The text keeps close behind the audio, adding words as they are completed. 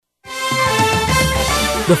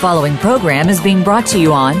The following program is being brought to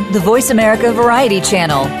you on the Voice America Variety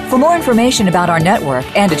Channel. For more information about our network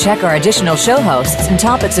and to check our additional show hosts and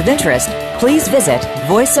topics of interest, please visit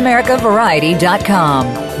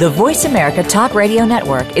voiceamericavariety.com. The Voice America Talk Radio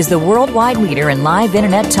Network is the worldwide leader in live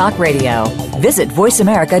Internet talk radio. Visit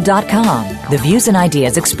voiceamerica.com. The views and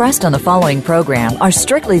ideas expressed on the following program are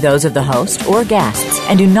strictly those of the host or guests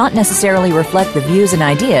and do not necessarily reflect the views and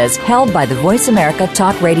ideas held by the Voice America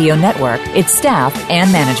Talk Radio Network, its staff,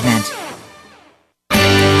 and management.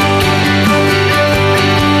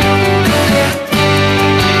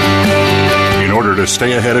 In order to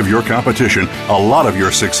stay ahead of your competition, a lot of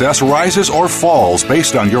your success rises or falls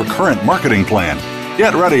based on your current marketing plan.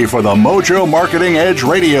 Get ready for the Mojo Marketing Edge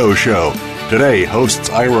radio show. Today, hosts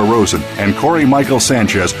Ira Rosen and Cory Michael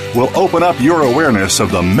Sanchez will open up your awareness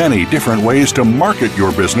of the many different ways to market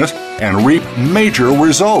your business and reap major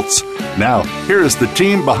results. Now, here's the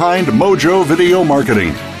team behind Mojo Video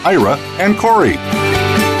Marketing, Ira and Cory.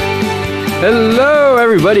 Hello,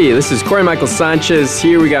 everybody. This is Cory Michael Sanchez.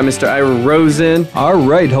 Here we got Mr. Ira Rosen. All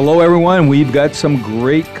right. Hello, everyone. We've got some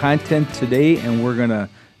great content today, and we're going to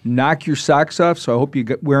knock your socks off, so I hope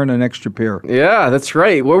you're wearing an extra pair. Yeah, that's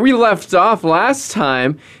right. Where we left off last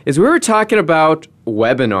time is we were talking about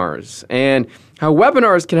webinars and how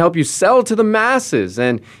webinars can help you sell to the masses.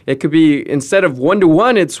 And it could be, instead of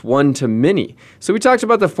one-to-one, it's one-to-many. So we talked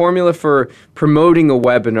about the formula for promoting a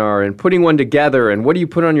webinar and putting one together, and what do you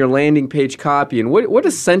put on your landing page copy, and what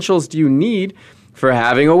essentials do you need for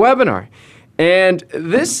having a webinar. And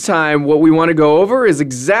this time, what we want to go over is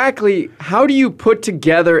exactly how do you put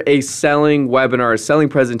together a selling webinar, a selling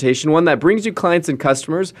presentation, one that brings you clients and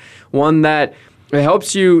customers, one that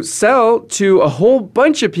helps you sell to a whole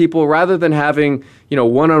bunch of people rather than having,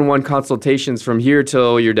 one-on-one consultations from here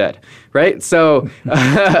till you're dead, right? So,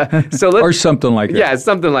 or something like that. Yeah,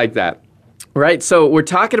 something like that, right? So we're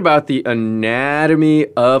talking about the anatomy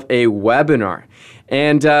of a webinar.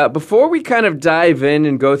 And before we kind of dive in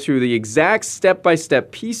and go through the exact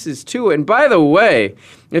step-by-step pieces to it, and by the way,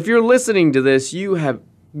 if you're listening to this, you have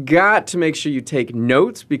got to make sure you take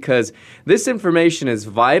notes because this information is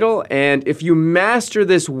vital. And if you master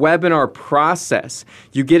this webinar process,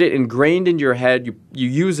 you get it ingrained in your head, you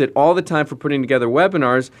use it all the time for putting together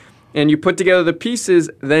webinars, and you put together the pieces,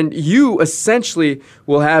 then you essentially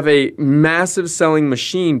will have a massive selling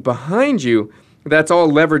machine behind you that's all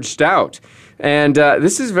leveraged out. And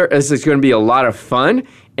this is going to be a lot of fun,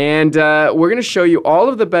 and we're going to show you all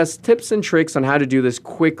of the best tips and tricks on how to do this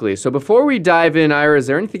quickly. So before we dive in, Ira, is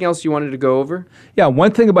there anything else you wanted to go over? Yeah,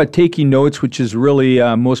 one thing about taking notes, which is really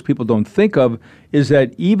most people don't think of, is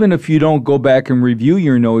that even if you don't go back and review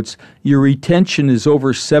your notes, your retention is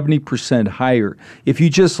over 70% higher. If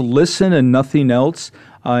you just listen and nothing else,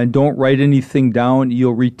 and don't write anything down,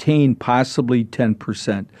 you'll retain possibly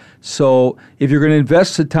 10%. So if you're going to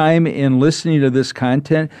invest the time in listening to this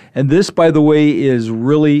content, and this, by the way, is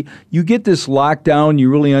really, you get this locked down,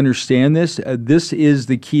 you really understand this. This is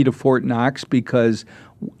the key to Fort Knox because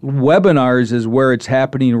webinars is where it's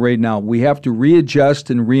happening right now. We have to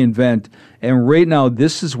readjust and reinvent, and right now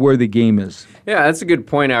this is where the game is. Yeah, that's a good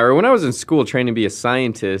point, Ira. When I was in school training to be a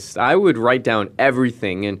scientist, I would write down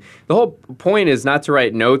everything, and the whole point is not to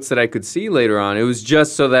write notes that I could see later on. It was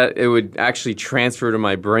just so that it would actually transfer to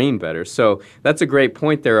my brain better. So that's a great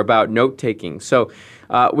point there about note-taking. So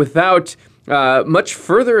without much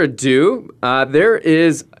further ado, there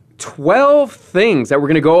is 12 things that we're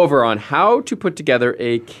going to go over on how to put together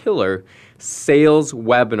a killer sales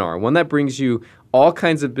webinar, one that brings you all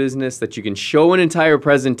kinds of business that you can show an entire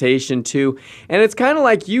presentation to. And it's kind of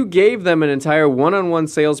like you gave them an entire one-on-one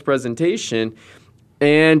sales presentation,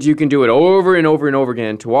 and you can do it over and over and over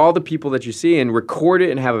again to all the people that you see and record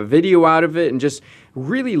it and have a video out of it and just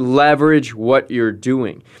really leverage what you're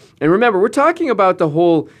doing. And remember, we're talking about the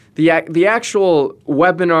actual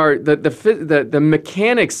webinar, the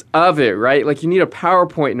mechanics of it, right? Like you need a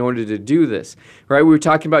PowerPoint in order to do this, right? We were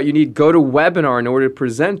talking about you need GoToWebinar in order to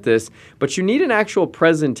present this, but you need an actual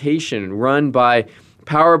presentation run by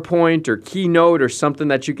PowerPoint or Keynote or something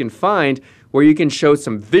that you can find where you can show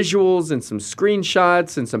some visuals and some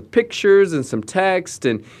screenshots and some pictures and some text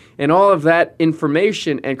and all of that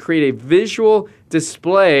information and create a visual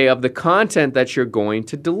display of the content that you're going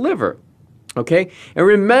to deliver. Okay? And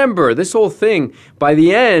remember, this whole thing, by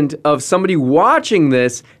the end of somebody watching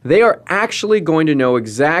this, they are actually going to know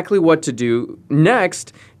exactly what to do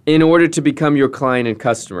next in order to become your client and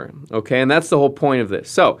customer. Okay? And that's the whole point of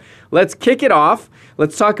this. So let's kick it off.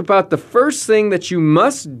 Let's talk about the first thing that you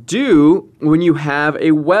must do when you have a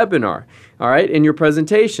webinar, all right, in your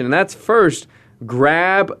presentation. And that's first,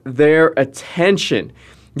 grab their attention.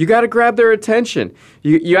 you got to grab their attention.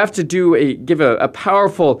 You have to give a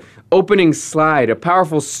powerful opening slide, a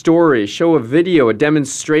powerful story, show a video, a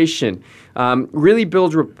demonstration. Really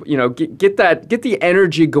build, get the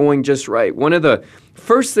energy going just right. One of the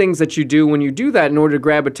first things that you do when you do that in order to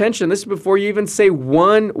grab attention, this is before you even say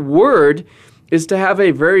one word, is to have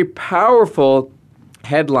a very powerful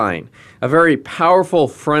headline, a very powerful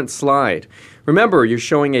front slide. Remember, you're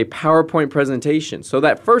showing a PowerPoint presentation. So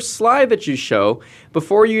that first slide that you show,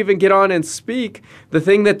 before you even get on and speak, the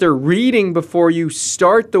thing that they're reading before you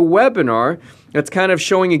start the webinar, that's kind of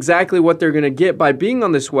showing exactly what they're going to get by being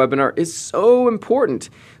on this webinar, is so important.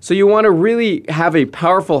 So you want to really have a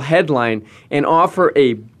powerful headline and offer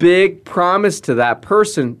a big promise to that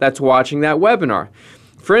person that's watching that webinar.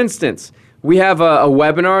 For instance, we have a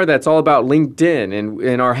webinar that's all about LinkedIn,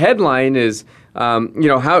 and our headline is how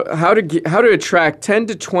to attract 10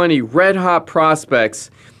 to 20 red-hot prospects,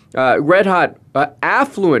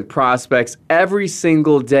 affluent prospects every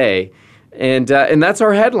single day. And that's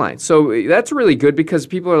our headline. So that's really good because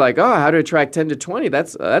people are like, oh, how to attract 10 to 20.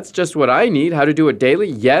 That's just what I need. How to do it daily?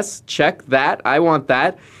 Yes, check that. I want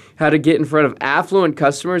that. How to get in front of affluent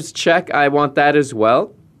customers? Check. I want that as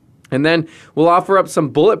well. And then we'll offer up some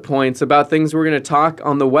bullet points about things we're going to talk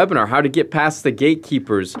on the webinar. How to get past the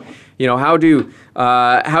gatekeepers. How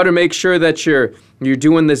to make sure that you're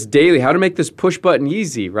doing this daily. How to make this push button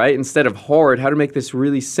easy, right? Instead of hard. How to make this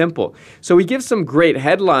really simple. So we give some great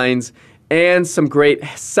headlines and some great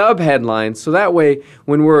sub-headlines. So that way,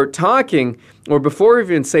 when we're talking, or before we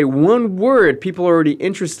even say one word, people are already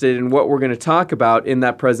interested in what we're going to talk about in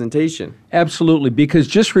that presentation. Absolutely, because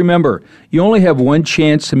just remember, you only have one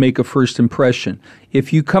chance to make a first impression.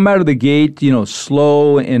 If you come out of the gate,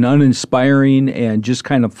 slow and uninspiring and just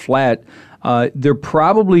kind of flat, they're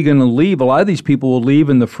probably going to leave. A lot of these people will leave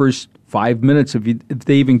in the first 5 minutes if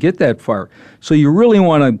they even get that far. So you really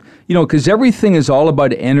want to, because everything is all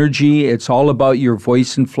about energy. It's all about your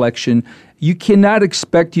voice inflection. You cannot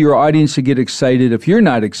expect your audience to get excited if you're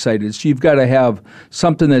not excited. So you've got to have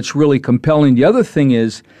something that's really compelling. The other thing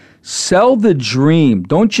is, sell the dream.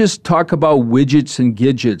 Don't just talk about widgets and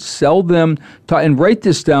gadgets. Sell them, and write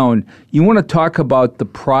this down. You want to talk about the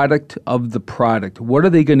product of the product. What are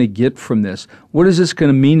they going to get from this? What is this going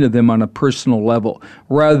to mean to them on a personal level?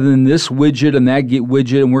 Rather than this widget and that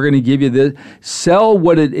widget, and we're going to give you this. Sell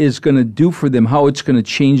what it is going to do for them, how it's going to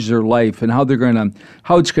change their life, and how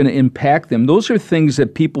it's going to impact them. Those are things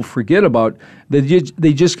that people forget about.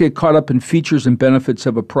 They just get caught up in features and benefits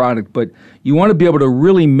of a product. But you want to be able to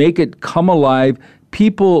really make it come alive.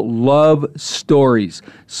 People love stories.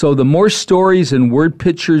 So the more stories and word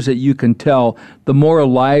pictures that you can tell, the more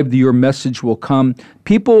alive your message will come.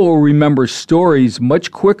 People will remember stories much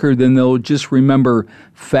quicker than they'll just remember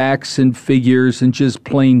facts and figures and just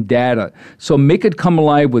plain data. So make it come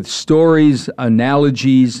alive with stories,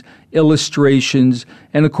 analogies, illustrations,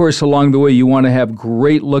 and of course along the way you want to have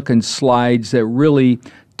great looking slides that really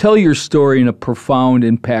tell your story in a profound,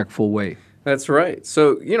 impactful way. That's right.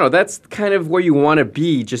 So, that's kind of where you want to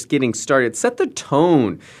be just getting started. Set the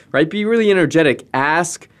tone, right? Be really energetic.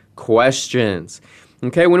 Ask questions.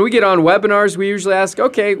 Okay, when we get on webinars, we usually ask,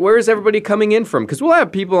 okay, where is everybody coming in from? Because we'll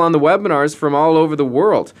have people on the webinars from all over the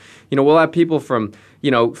world. We'll have people from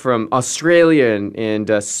Australia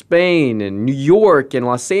and Spain and New York and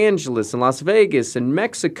Los Angeles and Las Vegas and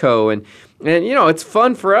Mexico. And it's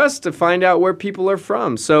fun for us to find out where people are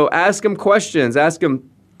from. So ask them questions. Ask them,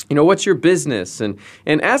 what's your business? And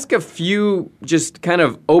ask a few just kind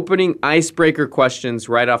of opening icebreaker questions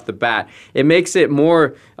right off the bat. It makes it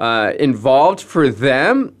more involved for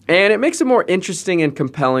them, and it makes it more interesting and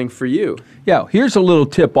compelling for you. Yeah, here's a little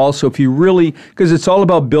tip also, because it's all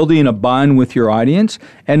about building a bond with your audience.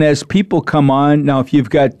 And as people come on, now if you've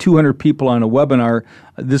got 200 people on a webinar,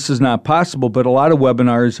 this is not possible, but a lot of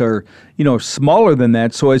webinars are, smaller than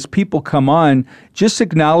that. So as people come on, just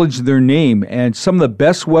acknowledge their name. And some of the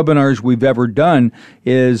best webinars we've ever done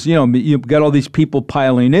is, you've got all these people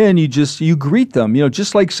piling in, you greet them,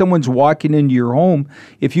 just like someone's walking into your home.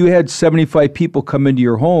 If you had 75 people come into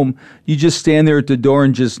your home, you just stand there at the door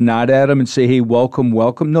and just nod at them and say, hey, welcome,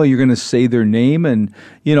 welcome. No, you're going to say their name. And,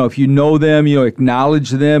 if you know them,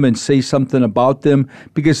 acknowledge them and say something about them.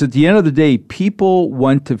 Because at the end of the day, people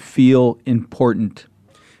want to feel important.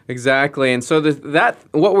 Exactly. And so that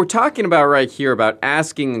what we're talking about right here about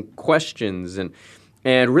asking questions and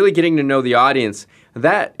really getting to know the audience,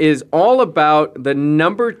 that is all about the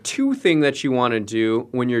number 2 thing that you want to do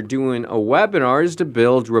when you're doing a webinar is to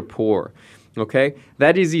build rapport. Okay,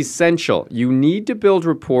 that is essential. You need to build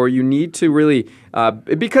rapport. You need to really,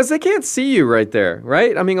 because they can't see you right there,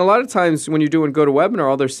 right? I mean, a lot of times when you're doing GoToWebinar,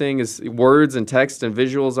 all they're seeing is words and text and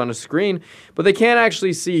visuals on a screen, but they can't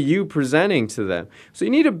actually see you presenting to them. So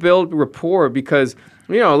you need to build rapport because,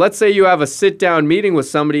 let's say you have a sit-down meeting with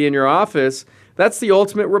somebody in your office. That's the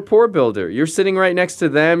ultimate rapport builder. You're sitting right next to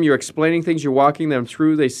them. You're explaining things. You're walking them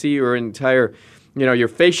through. They see your entire your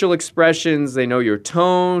facial expressions, they know your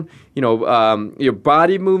tone, your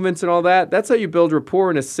body movements and all that. That's how you build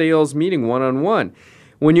rapport in a sales meeting one-on-one.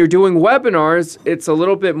 When you're doing webinars, it's a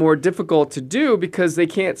little bit more difficult to do because they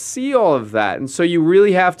can't see all of that. And so you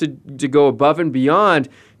really have to go above and beyond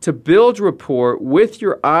to build rapport with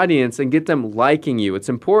your audience and get them liking you. It's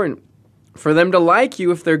important for them to like you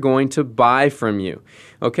if they're going to buy from you.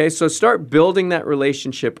 Okay, so start building that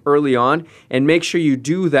relationship early on and make sure you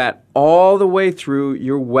do that all the way through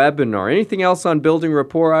your webinar. Anything else on building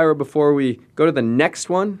rapport, Ira, before we go to the next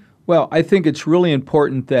one? Well, I think it's really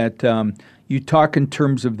important that you talk in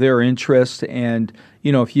terms of their interest, and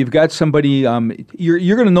if you've got somebody,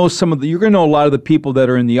 you're going to know you're going to know a lot of the people that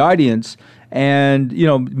are in the audience, and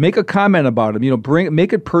make a comment about them.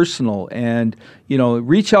 Make it personal, and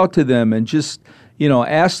reach out to them and just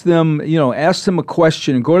ask them a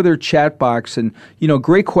question and go to their chat box, and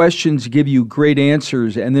great questions give you great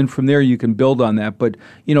answers, and then from there you can build on that. But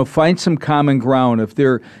find some common ground.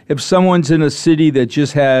 If someone's in a city that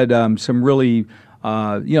just had some really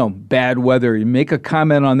bad weather, you make a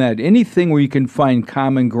comment on that. Anything where you can find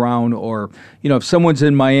common ground, or if someone's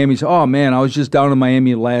in Miami, say, "Oh man, I was just down in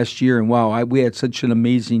Miami last year, and wow, we had such an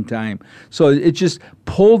amazing time." So it just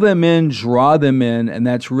pull them in, draw them in, and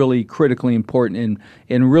that's really critically important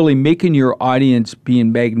in really making your audience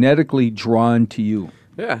being magnetically drawn to you.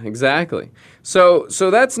 Yeah, exactly. So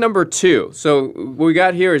that's number 2. So what we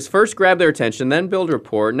got here is first grab their attention, then build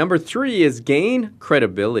rapport. Number 3 is gain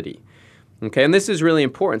credibility. Okay, and this is really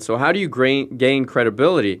important. So how do you gain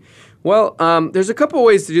credibility? Well, there's a couple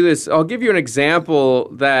ways to do this. I'll give you an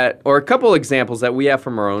example or a couple examples that we have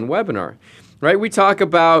from our own webinar. Right? We talk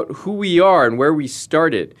about who we are and where we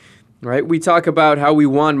started. Right? We talk about how we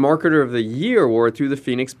won Marketer of the Year award through the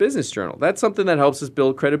Phoenix Business Journal. That's something that helps us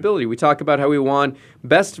build credibility. We talk about how we won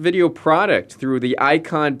Best Video Product through the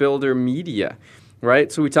Icon Builder Media.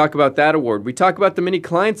 Right? So we talk about that award. We talk about the many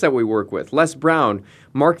clients that we work with. Les Brown,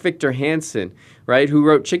 Mark Victor Hansen, right, who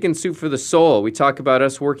wrote Chicken Soup for the Soul. We talk about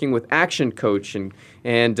us working with Action Coach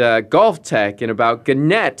and Golf Tech, and about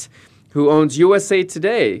Gannett, who owns USA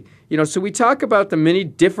Today. So we talk about the many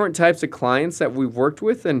different types of clients that we've worked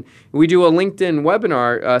with, and we do a LinkedIn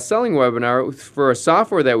webinar, selling webinar for a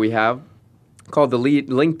software that we have called the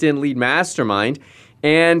LinkedIn Lead Mastermind.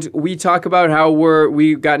 And we talk about how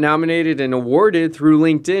we got nominated and awarded through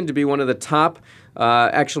LinkedIn to be one of the top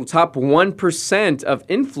 1% of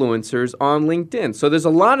influencers on LinkedIn. So there's a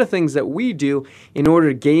lot of things that we do in order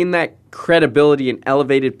to gain that credibility and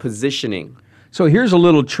elevated positioning. So here's a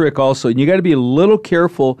little trick also. You got to be a little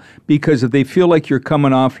careful, because if they feel like you're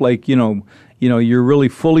coming off like, you're really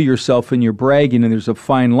full of yourself and you're bragging, and there's a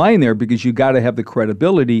fine line there, because you got to have the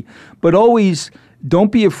credibility. But always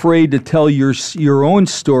don't be afraid to tell your own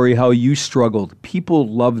story, how you struggled. People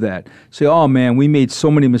love that. Say, "Oh man, we made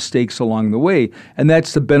so many mistakes along the way." And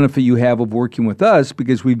that's the benefit you have of working with us,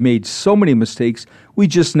 because we've made so many mistakes. We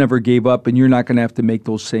just never gave up, and you're not going to have to make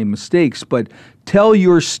those same mistakes. But tell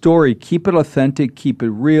your story. Keep it authentic. Keep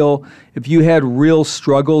it real. If you had real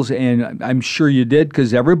struggles, and I'm sure you did,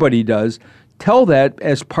 because everybody does, tell that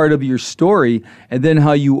as part of your story, and then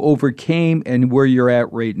how you overcame and where you're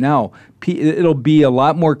at right now. It'll be a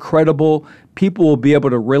lot more credible. People will be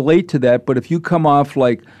able to relate to that. But if you come off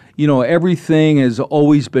like, everything has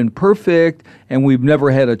always been perfect, and we've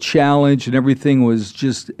never had a challenge, and everything was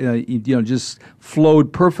just, just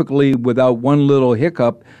flowed perfectly without one little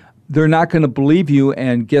hiccup, they're not going to believe you.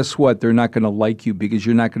 And guess what? They're not going to like you, because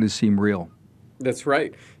you're not going to seem real. That's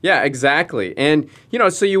right. Yeah, exactly. And,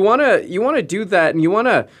 so you want to do that, and you want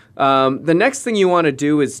to, the next thing you want to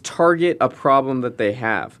do is target a problem that they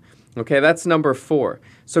have. Okay, that's number 4.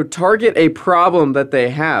 So target a problem that they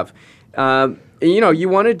have. You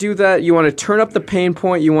want to do that. You want to turn up the pain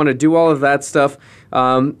point. You want to do all of that stuff.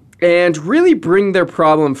 And really bring their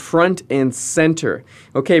problem front and center.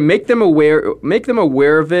 Okay, make them aware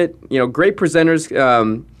of it. Great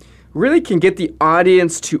presenters, really can get the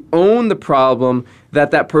audience to own the problem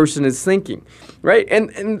that person is thinking, right?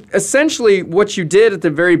 And essentially what you did at the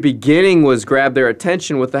very beginning was grab their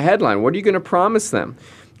attention with the headline. What are you going to promise them,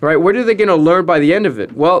 right? What are they going to learn by the end of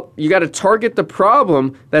it? Well, you got to target the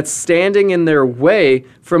problem that's standing in their way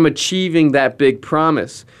from achieving that big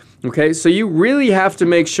promise, okay? So you really have to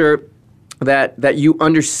make sure that you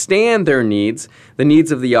understand their needs, the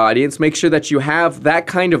needs of the audience. Make sure that you have that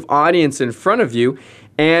kind of audience in front of you,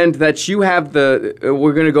 and that you have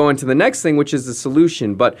we're going to go into the next thing, which is the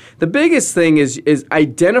solution. But the biggest thing is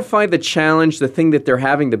identify the challenge, the thing that they're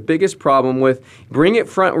having the biggest problem with, bring it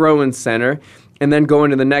front row and center, and then go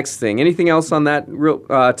into the next thing. Anything else on that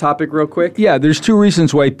topic real quick? Yeah, there's two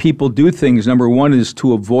reasons why people do things. Number one is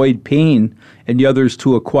to avoid pain, and the other is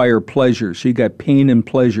to acquire pleasure. So you got pain and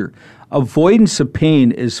pleasure. Avoidance of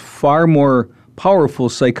pain is far more powerful,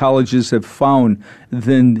 psychologists have found,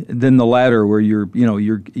 than the latter, where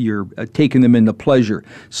you're taking them into pleasure.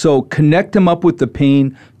 So connect them up with the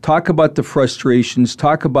pain. Talk about the frustrations.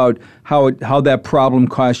 Talk about how that problem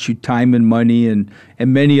costs you time and money and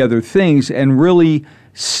many other things, and really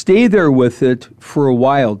stay there with it for a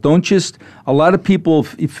while. Don't just, a lot of people,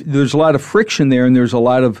 if there's a lot of friction there, and there's a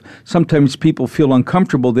lot of, sometimes people feel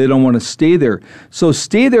uncomfortable, they don't want to stay there. So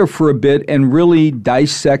stay there for a bit and really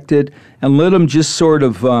dissect it, and let them just sort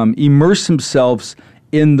of immerse themselves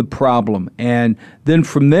in the problem. And then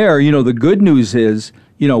from there, the good news is,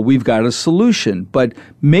 we've got a solution. But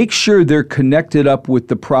make sure they're connected up with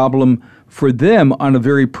the problem for them on a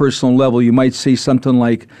very personal level. You might say something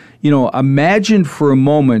like, imagine for a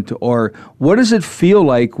moment, or what does it feel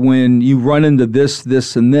like when you run into this,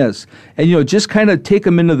 this, and this? And, just kind of take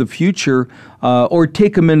them into the future or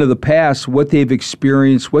take them into the past, what they've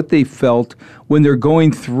experienced, what they felt when they're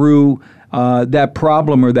going through that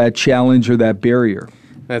problem or that challenge or that barrier.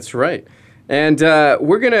 That's right. And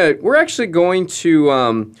we're actually going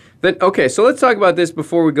to, okay, so let's talk about this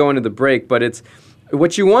before we go into the break, but it's,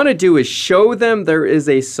 what you want to do is show them there is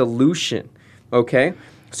a solution, okay?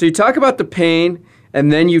 So you talk about the pain,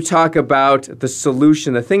 and then you talk about the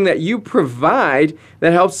solution, the thing that you provide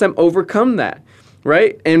that helps them overcome that,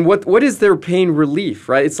 right? And what is their pain relief,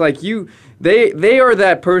 right? It's like they are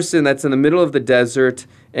that person that's in the middle of the desert,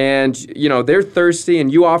 and they're thirsty, and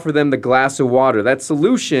you offer them the glass of water. That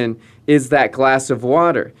solution is that glass of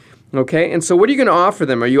water. Okay, and so what are you going to offer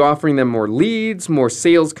them? Are you offering them more leads, more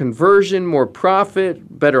sales conversion, more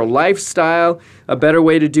profit, better lifestyle, a better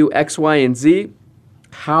way to do X, Y, and Z?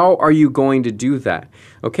 How are you going to do that?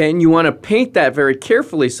 Okay, and you want to paint that very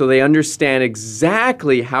carefully so they understand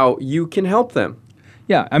exactly how you can help them.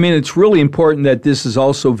 Yeah, I mean, it's really important that this is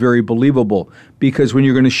also very believable, because when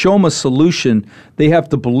you're going to show them a solution, they have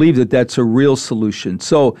to believe that that's a real solution.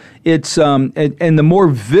 So it's, and the more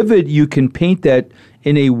vivid you can paint that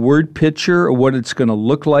in a word picture, or what it's going to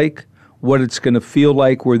look like, what it's going to feel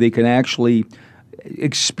like, where they can actually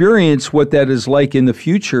experience what that is like in the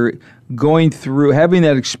future, going through, having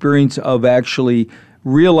that experience of actually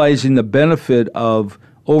realizing the benefit of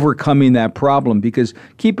overcoming that problem. Because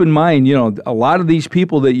keep in mind, a lot of these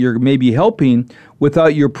people that you're maybe helping,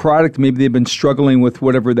 without your product, maybe they've been struggling with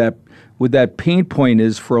whatever that pain point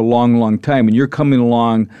is for a long, long time. And you're coming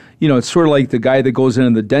along, it's sort of like the guy that goes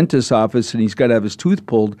into the dentist's office and he's got to have his tooth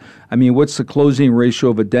pulled. I mean, what's the closing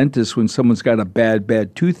ratio of a dentist when someone's got a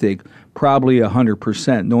bad toothache? Probably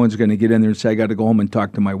 100%. No one's going to get in there and say, I got to go home and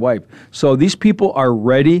talk to my wife. So these people are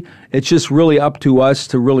ready. It's just really up to us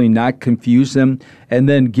to really not confuse them, and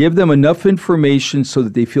then give them enough information so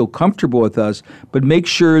that they feel comfortable with us, but make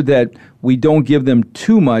sure that we don't give them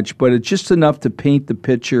too much, but it's just enough to paint the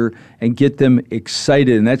picture and get them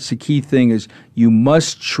excited. And that's the key thing, is you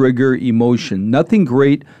must trigger emotion. Nothing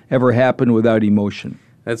great ever happened without emotion.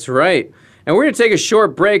 That's right. And we're going to take a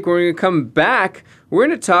short break. When we come back, we're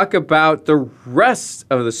going to talk about the rest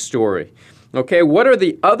of the story. Okay, what are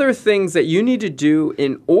the other things that you need to do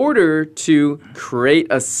in order to create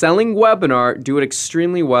a selling webinar, do it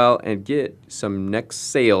extremely well, and get some next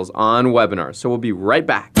sales on webinars? So we'll be right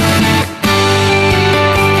back.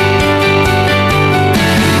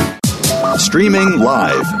 Streaming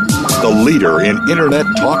live, the leader in Internet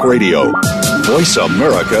Talk Radio,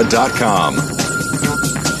 VoiceAmerica.com.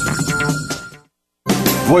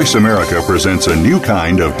 Voice America presents a new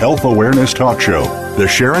kind of health awareness talk show, the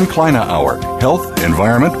Sharon Kleina Hour, Health,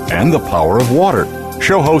 Environment, and the Power of Water.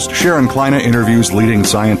 Show host Sharon Kleina interviews leading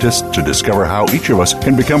scientists to discover how each of us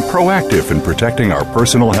can become proactive in protecting our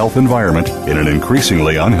personal health environment in an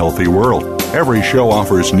increasingly unhealthy world. Every show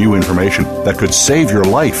offers new information that could save your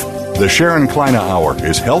life. The Sharon Kleina Hour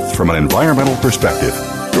is health from an environmental perspective,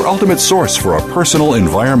 your ultimate source for a personal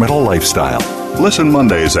environmental lifestyle. Listen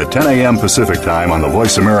Mondays at 10 a.m. Pacific Time on the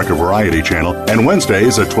Voice America Variety Channel, and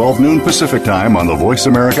Wednesdays at 12 noon Pacific Time on the Voice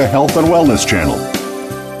America Health and Wellness Channel.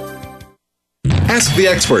 Ask the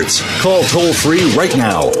experts. Call toll free right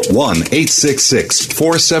now,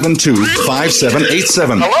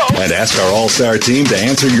 1-866-472-5787. And ask our All-Star team to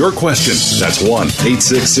answer your question. That's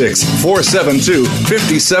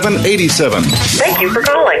 1-866-472-5787. Thank you for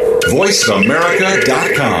calling.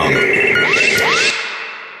 VoiceAmerica.com.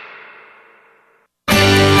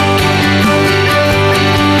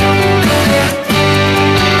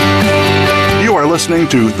 Listening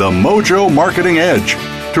to the Mojo Marketing Edge.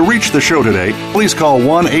 To reach the show today, please call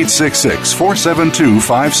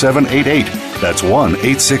 1-866-472-5788. That's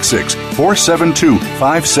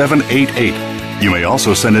 1-866-472-5788. You may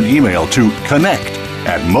also send an email to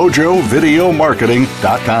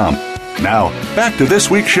connect@mojovideomarketing.com. Now, back to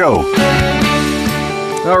this week's show.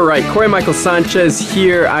 All right, Cory Michael Sanchez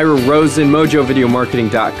here, Ira Rosen,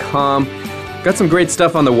 mojovideomarketing.com. Got some great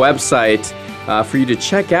stuff on the website for you to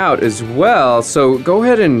check out as well. So go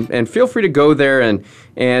ahead and feel free to go there and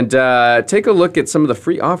take a look at some of the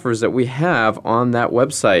free offers that we have on that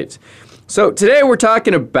website. So today we're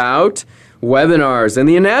talking about webinars and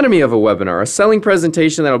the anatomy of a webinar, a selling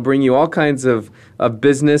presentation that'll bring you all kinds of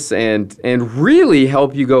business and really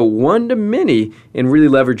help you go one to many and really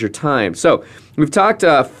leverage your time. So we've talked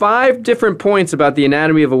 5 different points about the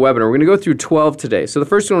anatomy of a webinar. We're going to go through 12 today. So the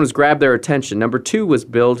first one was grab their attention. Number 2 was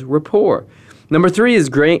build rapport. Number 3 is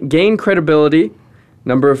gain credibility.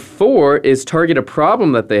 Number 4 is target a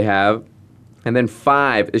problem that they have. And then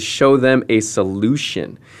 5 is show them a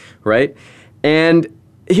solution, right? And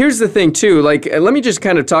here's the thing too, let me just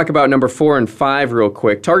kind of talk about number 4 and 5 real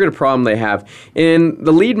quick. Target a problem they have. In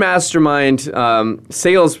the Lead Mastermind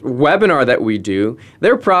sales webinar that we do,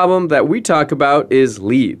 their problem that we talk about is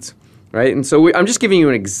leads. Right? And so I'm just giving you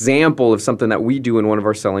an example of something that we do in one of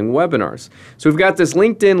our selling webinars. So we've got this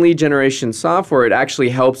LinkedIn lead generation software. It actually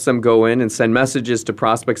helps them go in and send messages to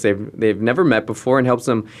prospects they've never met before and helps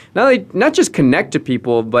them not just connect to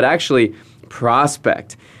people, but actually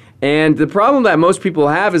prospect. And the problem that most people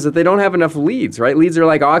have is that they don't have enough leads, right? Leads are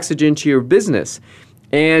like oxygen to your business.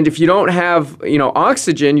 And if you don't have,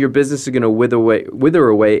 oxygen, your business is going to wither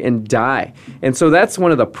away and die. And so that's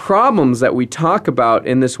one of the problems that we talk about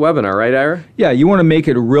in this webinar, right, Ira? Yeah, you want to make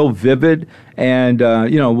it real vivid. And,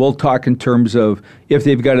 we'll talk in terms of if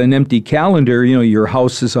they've got an empty calendar, your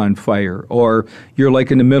house is on fire, or you're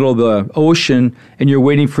like in the middle of the ocean and you're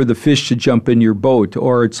waiting for the fish to jump in your boat,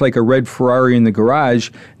 or it's like a red Ferrari in the garage,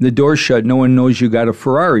 and the door's shut, no one knows you got a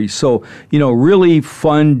Ferrari. So, really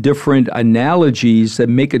fun, different analogies that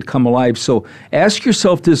make it come alive. So ask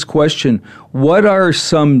yourself this question: what are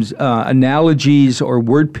some analogies or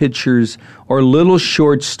word pictures or little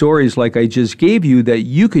short stories like I just gave you that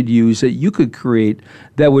you could use, that you could create,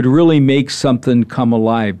 that would really make something come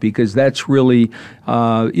alive? Because that's really,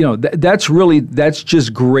 that's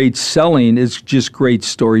just great selling. It's just great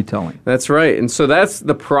storytelling. That's right. And so that's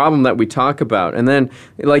the problem that we talk about. And then,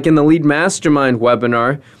 like in the Lead Mastermind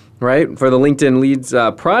webinar, right, for the LinkedIn Leads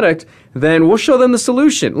product, then we'll show them the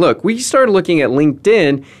solution. Look, we started looking at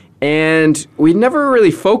LinkedIn, and we never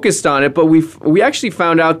really focused on it, but we actually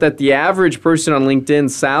found out that the average person on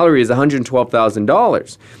LinkedIn's salary is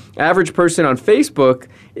 $112,000. Average person on Facebook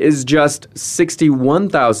is just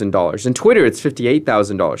 $61,000. In Twitter, it's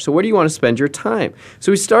 $58,000. So where do you want to spend your time?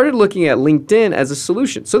 So we started looking at LinkedIn as a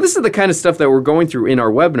solution. So this is the kind of stuff that we're going through in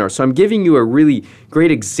our webinar. So I'm giving you a really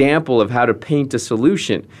great example of how to paint a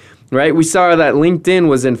solution. Right? We saw that LinkedIn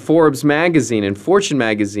was in Forbes magazine and Fortune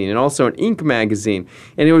magazine and also in Inc. magazine.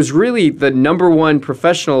 And it was really the #1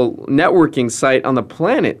 professional networking site on the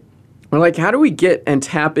planet. We're like, how do we get and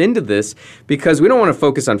tap into this? Because we don't want to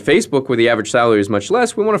focus on Facebook where the average salary is much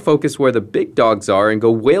less. We want to focus where the big dogs are and go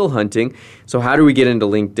whale hunting. So how do we get into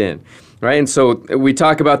LinkedIn? Right? And so we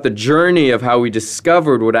talk about the journey of how we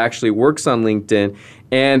discovered what actually works on LinkedIn,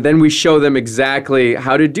 and then we show them exactly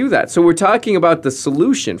how to do that. So we're talking about the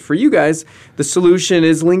solution. For you guys, the solution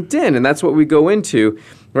is LinkedIn, and that's what we go into,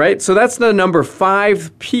 right? So that's the number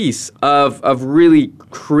 5 piece of really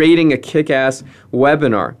creating a kick-ass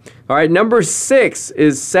webinar. All right, number 6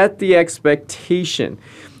 is set the expectation.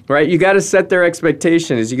 Right, you got to set their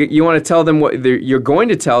expectations. You want to tell them what you're going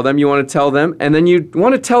to tell them. You want to tell them, and then you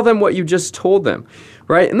want to tell them what you just told them,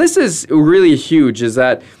 right? And this is really huge. Is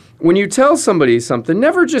that when you tell somebody something,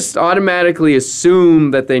 never just automatically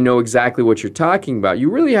assume that they know exactly what you're talking about. You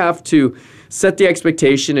really have to set the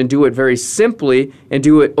expectation and do it very simply and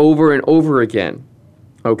do it over and over again.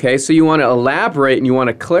 Okay, so you want to elaborate and you want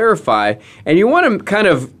to clarify and you want to kind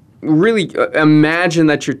of really imagine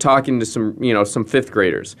that you're talking to some 5th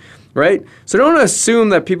graders, right? So don't assume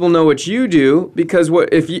that people know what you do, because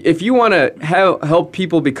if you want to help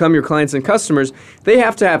people become your clients and customers, they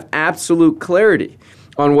have to have absolute clarity.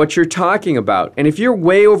 on what you're talking about. And if you're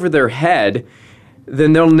way over their head,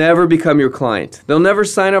 then they'll never become your client. They'll never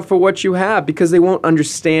sign up for what you have because they won't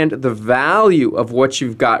understand the value of what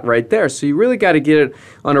you've got right there. So you really got to get it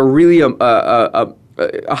on a really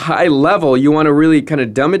a high level. You want to really kind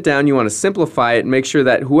of dumb it down. You want to simplify it and make sure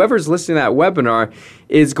that whoever's listening to that webinar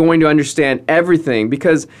is going to understand everything,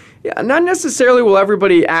 because not necessarily will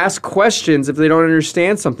everybody ask questions if they don't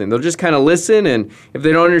understand something. They'll just kind of listen, and if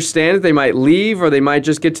they don't understand it, they might leave, or they might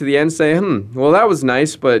just get to the end and say, well, that was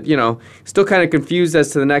nice, but, still kind of confused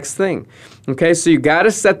as to the next thing. Okay, so you got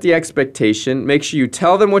to set the expectation. Make sure you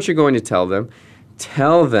tell them what you're going to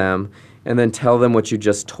tell them, and then tell them what you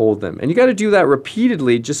just told them. And you got to do that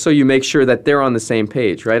repeatedly just so you make sure that they're on the same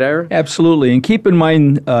page. Right, Ira? Absolutely. And keep in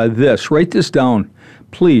mind this. Write this down,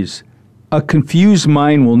 please. A confused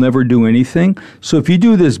mind will never do anything. So if you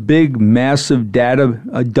do this big, massive data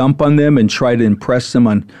dump on them and try to impress them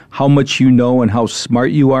on how much you know and how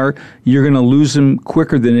smart you are, you're going to lose them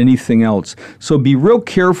quicker than anything else. So be real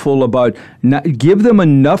careful about give them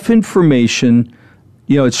enough information.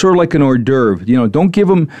 It's sort of like an hors d'oeuvre. Don't give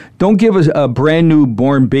a brand new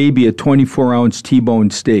born baby a 24-ounce T-bone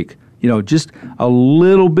steak. Just a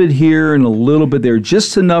little bit here and a little bit there,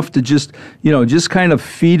 just enough to just kind of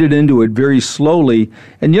feed it into it very slowly.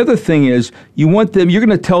 And the other thing is, you're going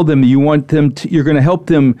to tell them you're going to help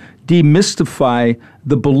them demystify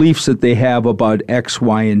the beliefs that they have about X,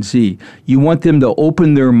 Y, and Z. You want them to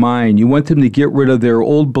open their mind. You want them to get rid of their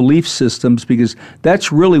old belief systems, because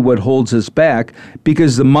that's really what holds us back,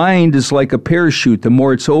 because the mind is like a parachute. The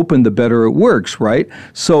more it's open, the better it works, right?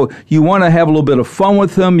 So you want to have a little bit of fun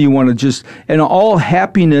with them. You want to and all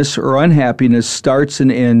happiness or unhappiness starts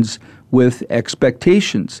and ends with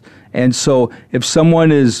expectations. And so if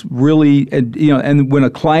someone is really, and when a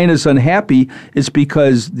client is unhappy, it's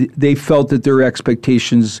because they felt that their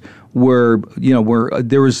expectations were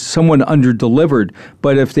there was someone under-delivered.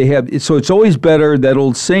 But if they have, so it's always better, that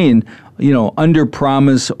old saying,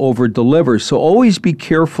 under-promise, over-deliver. So always be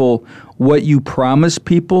careful what you promise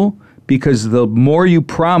people, because the more you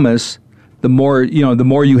promise, the more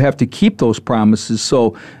you have to keep those promises.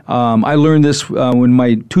 So I learned this when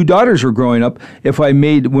my two daughters were growing up.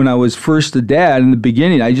 When I was first a dad in the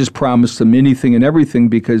beginning, I just promised them anything and everything,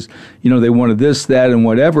 because they wanted this, that, and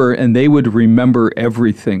whatever, and they would remember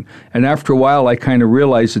everything. And after a while, I kind of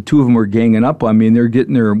realized the two of them were ganging up on me, and they're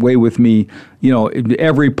getting their way with me, in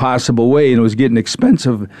every possible way, and it was getting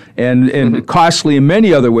expensive and costly in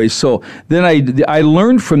many other ways. So then I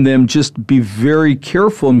learned from them, just be very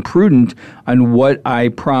careful and prudent on what I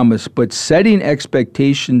promise. But setting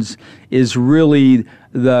expectations is really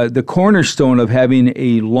the cornerstone of having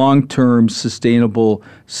a long-term, sustainable,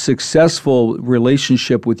 successful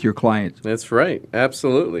relationship with your client. That's right.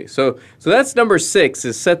 Absolutely. So that's number 6,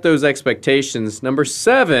 is set those expectations. Number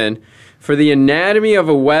 7, for the anatomy of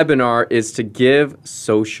a webinar, is to give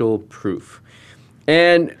social proof.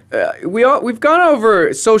 And we've gone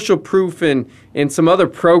over social proof in some other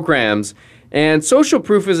programs. And social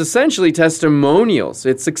proof is essentially testimonials.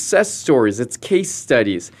 It's success stories. It's case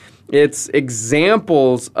studies. It's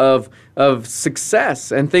examples of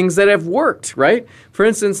success and things that have worked, right? For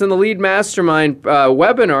instance, in the Lead Mastermind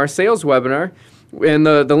webinar, sales webinar, in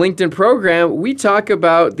the LinkedIn program, we talk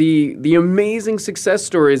about the amazing success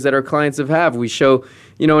stories that our clients have. We show,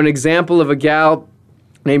 an example of a gal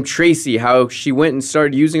named Tracy, how she went and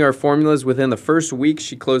started using our formulas. Within the first week,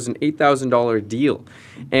 she closed an $8,000 deal.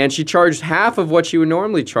 And she charged half of what she would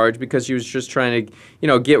normally charge, because she was just trying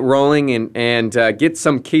to, get rolling and get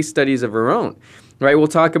some case studies of her own. Right? We'll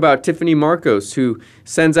talk about Tiffany Marcos, who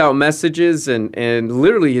sends out messages and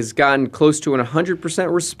literally has gotten close to an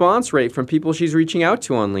 100% response rate from people she's reaching out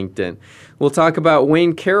to on LinkedIn. We'll talk about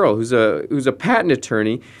Wayne Carroll, who's a patent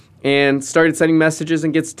attorney, and started sending messages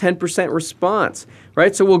and gets 10% response,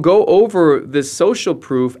 right? So we'll go over this social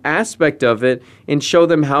proof aspect of it and show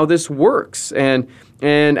them how this works and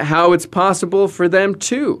how it's possible for them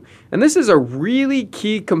too. And this is a really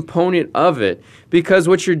key component of it, because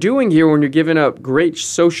what you're doing here when you're giving up great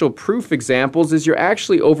social proof examples is you're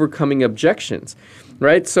actually overcoming objections,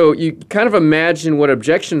 right? So you kind of imagine what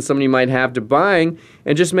objections somebody might have to buying,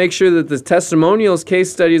 and just make sure that the testimonials,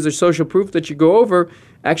 case studies, or social proof that you go over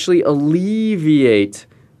actually alleviate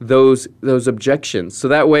those objections. So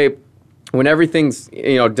that way, when everything's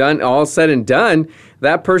done, all said and done,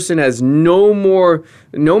 that person has no more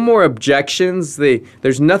objections.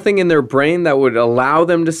 There's nothing in their brain that would allow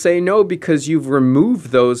them to say no, because you've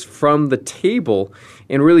removed those from the table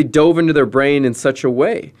and really dove into their brain in such a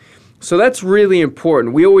way. So that's really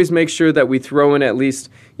important. We always make sure that we throw in at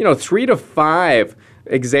least 3 to 5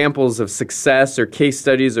 examples of success or case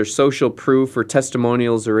studies or social proof or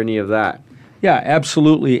testimonials or any of that? Yeah,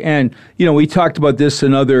 absolutely. And, we talked about this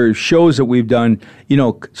in other shows that we've done.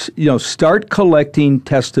 Start collecting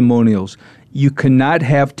testimonials. You cannot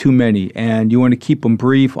have too many, and you want to keep them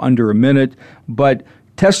brief, under a minute. But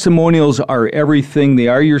testimonials are everything. They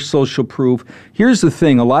are your social proof. Here's the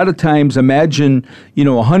thing. A lot of times, imagine,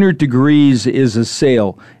 100 degrees is a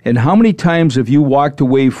sale. And how many times have you walked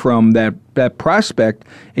away from that prospect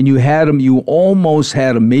and you almost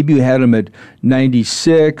had them. Maybe you had them at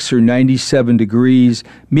 96 or 97 degrees.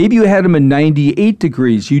 Maybe you had them at 98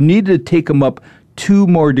 degrees. You needed to take them up 2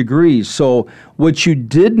 more degrees. So what you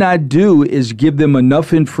did not do is give them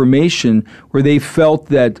enough information where they felt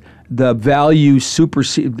that the value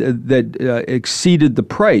exceeded the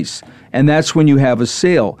price, and that's when you have a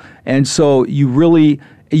sale. And so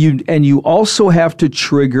you also have to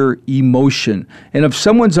trigger emotion. And if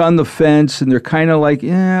someone's on the fence and they're kind of like,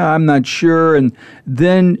 I'm not sure, and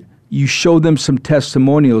then you show them some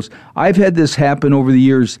testimonials. I've had this happen over the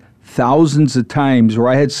years thousands of times where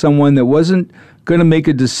I had someone that wasn't going to make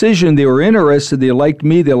a decision. They were interested. They liked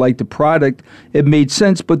me. They liked the product. It made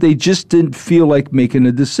sense, but they just didn't feel like making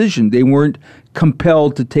a decision. They weren't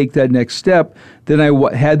compelled to take that next step. Then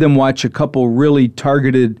I had them watch a couple really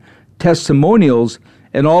targeted testimonials,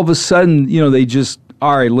 and all of a sudden, they just,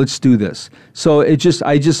 all right, let's do this. So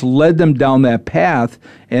I just led them down that path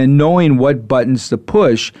and knowing what buttons to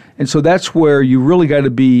push. And so that's where you really got to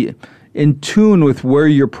be in tune with where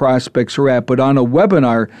your prospects are at. But on a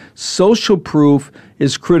webinar, social proof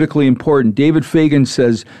is critically important. David Fagan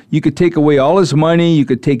says you could take away all his money, you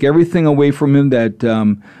could take everything away from him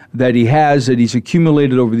that he's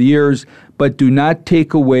accumulated over the years, but do not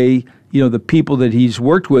take away the people that he's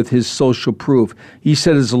worked with, his social proof. He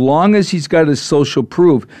said as long as he's got his social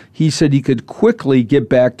proof, he said he could quickly get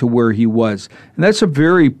back to where he was. And that's a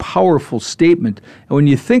very powerful statement. And when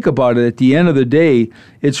you think about it, at the end of the day,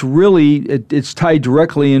 it's tied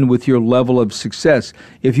directly in with your level of success.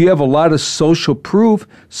 If you have a lot of social proof,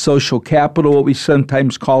 social capital, what we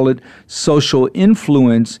sometimes call it, social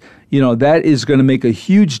influence, that is going to make a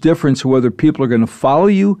huge difference whether people are going to follow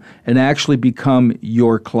you and actually become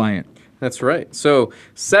your client. That's right. So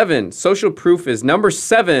 7, social proof is number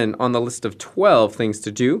 7 on the list of 12 things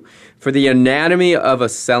to do for the anatomy of a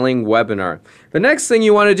selling webinar. The next thing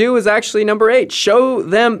you want to do is actually number 8, show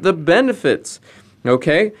them the benefits.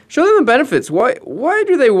 Okay? Show them the benefits. Why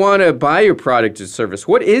do they want to buy your product or service?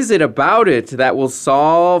 What is it about it that will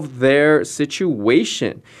solve their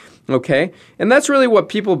situation? Okay? And that's really what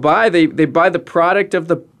people buy. They buy the product of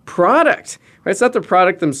the product. Right? It's not the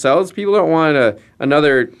product themselves. People don't want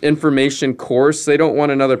another information course. They don't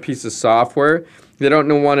want another piece of software. They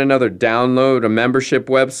don't want another download, a membership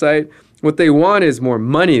website. What they want is more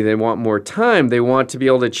money. They want more time. They want to be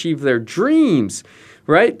able to achieve their dreams,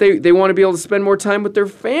 right? They want to be able to spend more time with their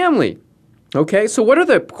family. Okay, so what are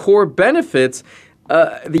the core benefits,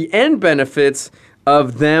 the end benefits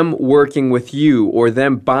of them working with you or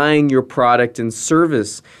them buying your product and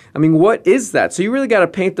service? I mean, what is that? So you really got to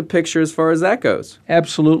paint the picture as far as that goes.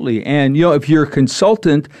 Absolutely. And, if you're a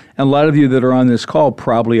consultant, and a lot of you that are on this call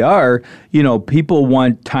probably are, people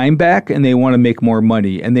want time back and they want to make more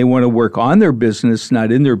money and they want to work on their business,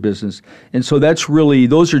 not in their business. And so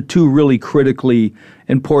those are 2 really critically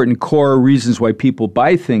important core reasons why people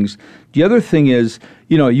buy things. The other thing is,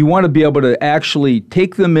 you want to be able to actually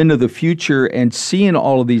take them into the future and see in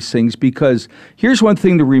all of these things, because here's one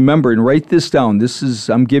thing to remember, and write this down.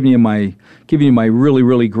 I'm giving you my really,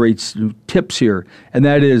 really great tips here, and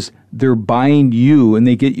that is they're buying you and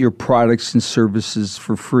they get your products and services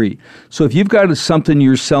for free. So if you've got something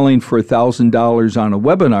you're selling for $1,000 on a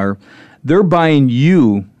webinar, they're buying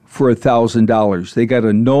you for $1,000. They got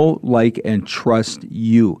to know, like, and trust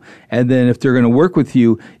you. And then if they're going to work with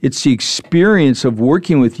you, it's the experience of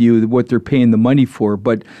working with you, what they're paying the money for,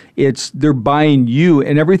 but they're buying you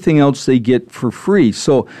and everything else they get for free.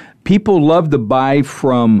 So people love to buy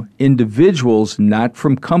from individuals, not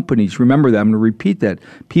from companies. Remember that. I'm going to repeat that.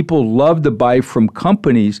 People love to buy from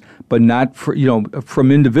companies, but not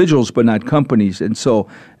from individuals, but not companies. And so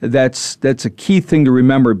that's a key thing to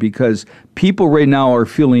remember, because people right now are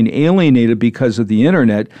feeling alienated because of the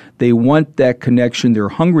internet. They want that connection. They're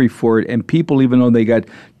hungry for it. And people, even though they got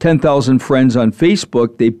 10,000 friends on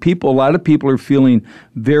Facebook, a lot of people are feeling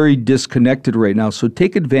very disconnected right now. So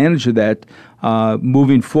take advantage of that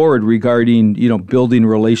moving forward regarding, building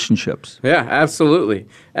relationships. Yeah, absolutely.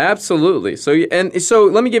 Absolutely. So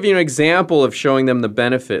let me give you an example of showing them the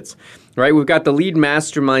benefits. Right, we've got the Lead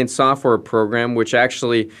Mastermind software program, which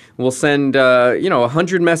actually will send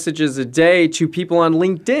 100 messages a day to people on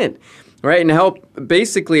LinkedIn. right, and help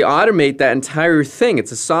basically automate that entire thing.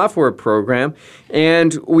 It's a software program,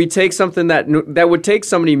 and we take something that would take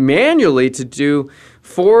somebody manually to do.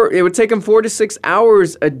 It would take them 4 to 6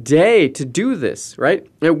 hours a day to do this, right?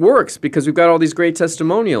 It works because we've got all these great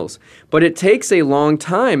testimonials, but it takes a long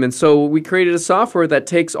time. And so we created a software that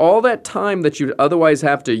takes all that time that you'd otherwise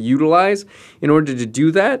have to utilize in order to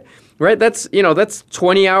do that, right? That's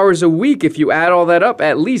 20 hours a week if you add all that up,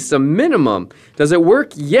 at least a minimum. Does it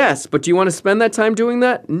work? Yes. But do you want to spend that time doing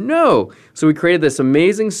that? No. So we created this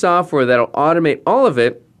amazing software that'll automate all of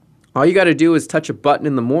it. All you got to do is touch a button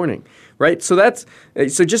in the morning, right? So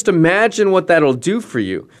just imagine what that'll do for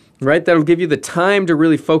you, right? That'll give you the time to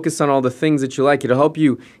really focus on all the things that you like. It'll help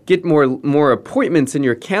you get more appointments in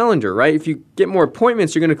your calendar, right? If you get more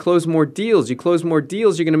appointments, you're going to close more deals. You close more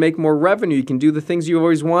deals, you're going to make more revenue. You can do the things you've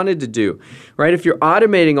always wanted to do, right? If you're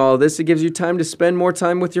automating all of this, it gives you time to spend more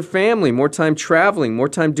time with your family, more time traveling, more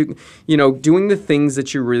time doing the things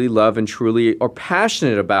that you really love and truly are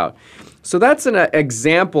passionate about. So that's an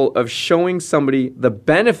example of showing somebody the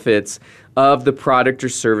benefits of the product or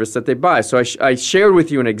service that they buy. So I shared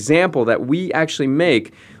with you an example that we actually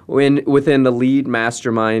make within the Lead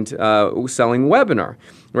Mastermind selling webinar,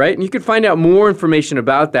 right? And you can find out more information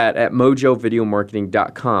about that at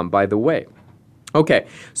mojovideomarketing.com, by the way. Okay,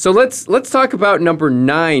 so let's talk about number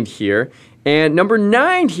 9 here. And number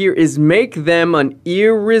 9 here is make them an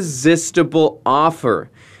irresistible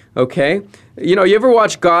offer. Okay? You ever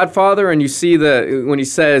watch Godfather and you see when he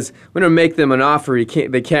says, "I'm going to make them an offer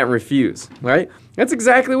they can't refuse," right? That's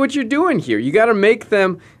exactly what you're doing here. You got to make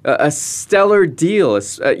them a stellar deal.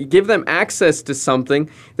 Give them access to something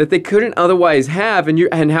that they couldn't otherwise have,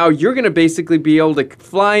 and how you're going to basically be able to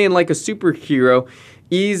fly in like a superhero,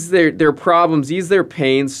 ease their problems, ease their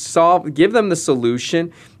pains, give them the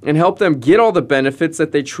solution, and help them get all the benefits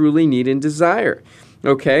that they truly need and desire.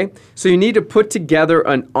 Okay, so you need to put together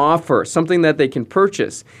an offer, something that they can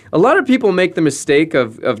purchase. A lot of people make the mistake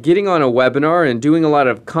of getting on a webinar and doing a lot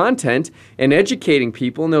of content and educating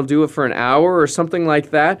people, and they'll do it for an hour or something like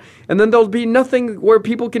that, and then there'll be nothing where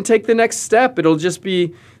people can take the next step. It'll just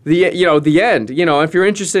be the end. If you're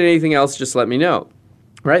interested in anything else, just let me know.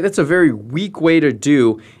 Right? That's a very weak way to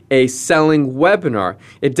do a selling webinar.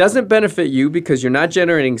 It doesn't benefit you because you're not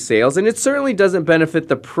generating sales, and it certainly doesn't benefit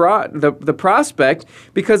the prospect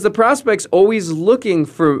because the prospect's always looking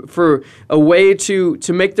for a way to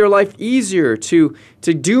make their life easier, to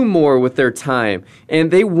do more with their time.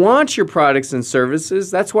 And they want your products and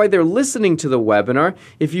services. That's why they're listening to the webinar.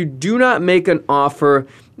 If you do not make an offer,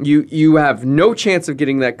 you have no chance of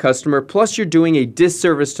getting that customer. Plus, you're doing a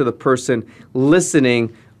disservice to the person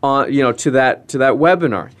listening to that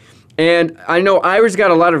webinar. And I know Ira's got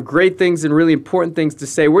a lot of great things and really important things to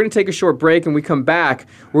say. We're going to take a short break, and we come back.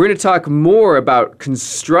 We're going to talk more about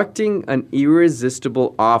constructing an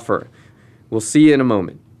irresistible offer. We'll see you in a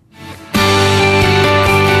moment.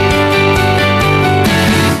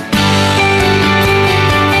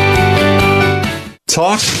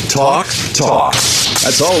 Talk, talk, talk.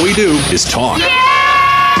 That's all we do is talk.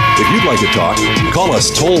 If you'd like to talk, call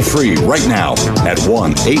us toll-free right now at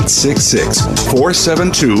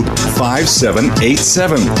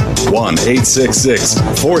 1-866-472-5787.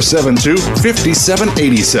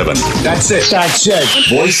 1-866-472-5787. That's it.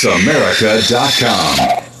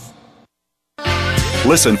 VoiceAmerica.com.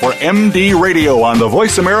 Listen for MD Radio on the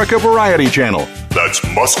Voice America Variety Channel. That's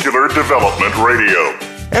Muscular Development Radio.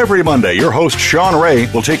 Every Monday, your host, Sean Ray,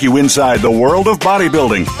 will take you inside the world of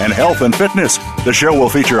bodybuilding and health and fitness. The show will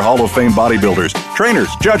feature Hall of Fame bodybuilders, trainers,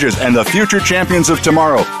 judges, and the future champions of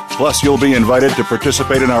tomorrow. Plus, you'll be invited to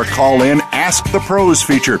participate in our Call-In Ask the Pros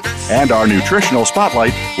feature. And our Nutritional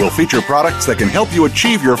Spotlight will feature products that can help you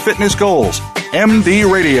achieve your fitness goals. MD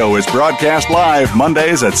Radio is broadcast live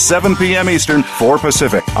Mondays at 7 p.m. Eastern, 4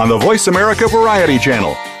 Pacific on the Voice America Variety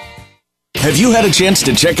Channel. Have you had a chance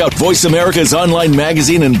to check out Voice America's online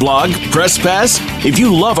magazine and blog, Press Pass? If you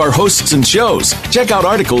love our hosts and shows, check out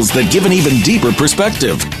articles that give an even deeper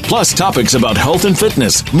perspective. Plus topics about health and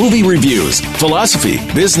fitness, movie reviews, philosophy,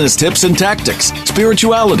 business tips and tactics,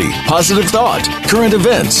 spirituality, positive thought, current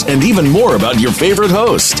events, and even more about your favorite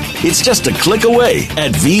host. It's just a click away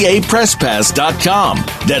at vapresspass.com.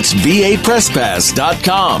 That's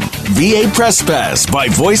vapresspass.com. VA Press Pass by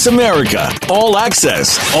Voice America. All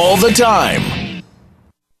access, all the time.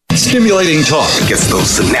 Stimulating talk Gets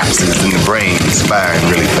those synapses in the brain firing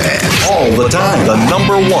really fast. all the time. The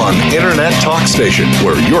 #1 internet talk station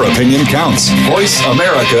where your opinion counts.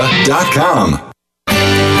 VoiceAmerica.com.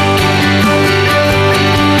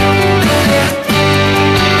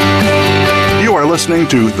 You are listening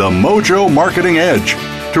to the Mojo Marketing Edge.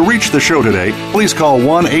 To reach the show today, please call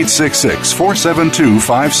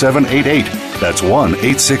 1-866-472-5788. That's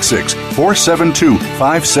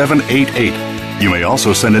 1-866-472-5788. You may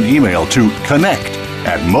also send an email to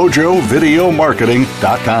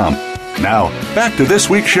connect@mojovideomarketing.com. Now, back to this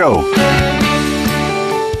week's show.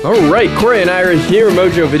 All right, Cory and Ira here,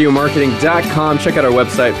 mojovideomarketing.com. Check out our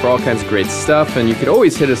website for all kinds of great stuff, and you can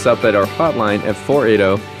always hit us up at our hotline at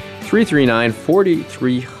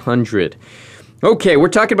 480-339-4300. Okay, we're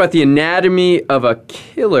talking about the anatomy of a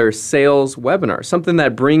killer sales webinar, something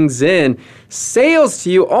that brings in sales to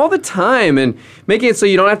you all the time and making it so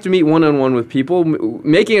you don't have to meet one-on-one with people,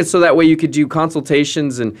 making it so that way you could do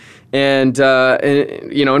consultations and in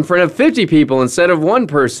front of 50 people instead of one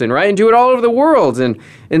person, right? And do it all over the world and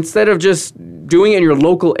instead of just doing it in your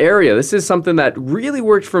local area. This is something that really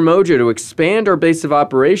worked for Mojo to expand our base of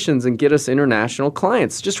operations and get us international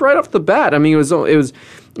clients just right off the bat. I mean,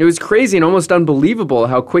 it was crazy and almost unbelievable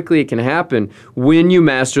how quickly it can happen when you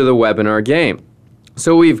master the webinar game.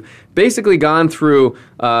 So we've basically gone through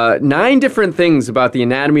 9 different things about the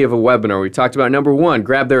anatomy of a webinar. We talked about number 1,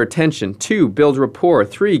 grab their attention. 2, build rapport.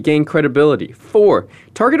 3, gain credibility. 4,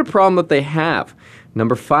 target a problem that they have.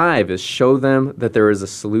 Number 5 is show them that there is a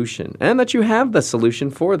solution and that you have the solution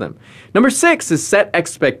for them. Number 6 is set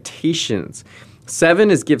expectations. 7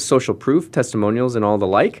 is give social proof, testimonials, and all the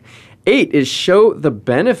like. 8 is show the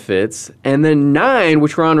benefits. And then 9,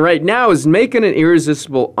 which we're on right now, is making an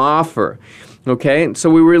irresistible offer. Okay,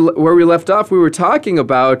 so where we left off, we were talking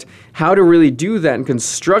about how to really do that and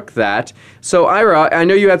construct that. So Ira, I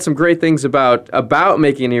know you had some great things about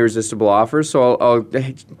making an irresistible offer, so I'll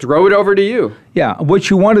throw it over to you. Yeah,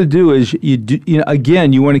 what you want to do is you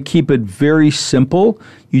want to keep it very simple.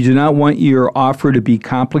 You do not want your offer to be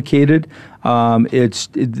complicated.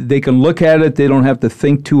 They can look at it, they don't have to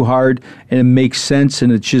think too hard, and it makes sense.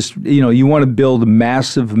 And it's just you want to build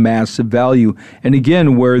massive value. And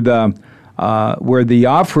again, where the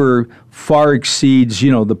offer far exceeds,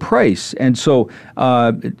 the price. And so,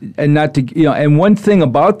 and one thing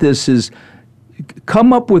about this is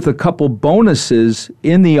come up with a couple bonuses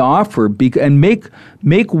in the offer and make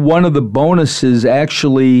one of the bonuses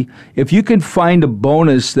actually, if you can find a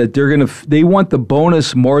bonus that they want the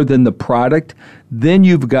bonus more than the product, then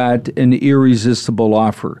you've got an irresistible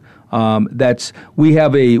offer. We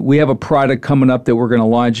have a product coming up that we're going to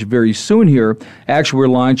launch very soon here. Actually, we're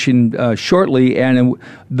launching shortly, and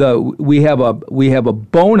we have a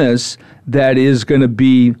bonus that is going to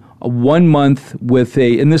be a 1 month with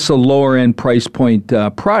and this is a lower end price point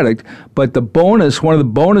product, but one of the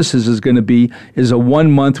bonuses is going to be a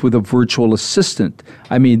 1 month with a virtual assistant.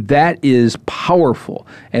 I mean, that is powerful,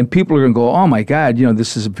 and people are going to go, oh my God,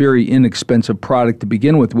 this is a very inexpensive product to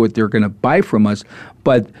begin with, what they're going to buy from us,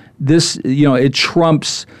 but this, it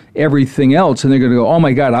trumps everything else, and they're going to go, oh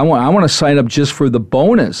my God, I want to sign up just for the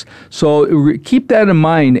bonus. So keep that in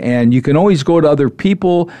mind, and you can always go to other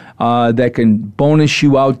people that can bonus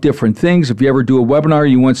you out different things. If you ever do a webinar,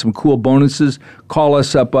 you want some cool bonuses, call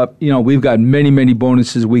us up. We've got many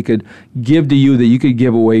bonuses we could give to you that you could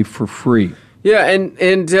give away for free. Yeah,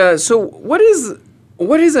 and so what is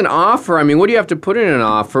an offer? I mean, what do you have to put in an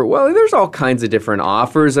offer? Well, there's all kinds of different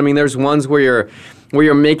offers. I mean, there's ones where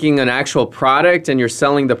you're making an actual product and you're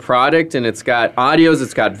selling the product, and it's got audios,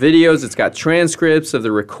 it's got videos, it's got transcripts of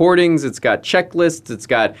the recordings, it's got checklists, it's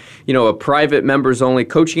got, a private members only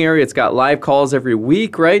coaching area, it's got live calls every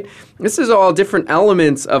week, right? This is all different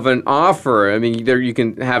elements of an offer. I mean, you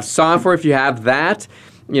can have software if you have that.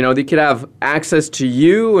 They could have access to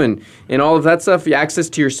you and all of that stuff, access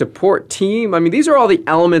to your support team. I mean, these are all the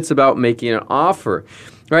elements about making an offer,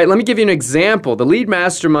 right? Let me give you an example. The Lead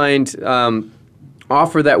Mastermind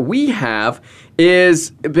offer that we have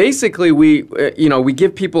is basically we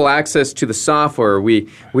give people access to the software. We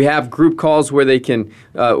have group calls where they can,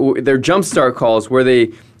 they're jumpstart calls where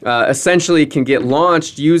they essentially can get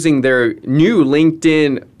launched using their new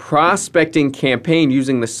LinkedIn prospecting campaign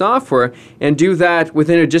using the software and do that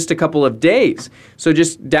within just a couple of days. So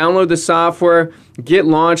just download the software, get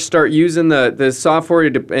launched, start using the software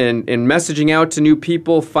and messaging out to new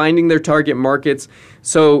people, finding their target markets.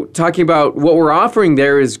 So talking about what we're offering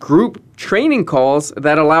there is group training calls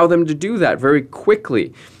that allow them to do that very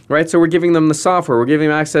quickly. Right, so we're giving them the software. We're giving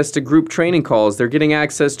them access to group training calls. They're getting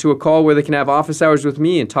access to a call where they can have office hours with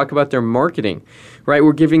me and talk about their marketing. Right,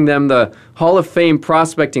 we're giving them the Hall of Fame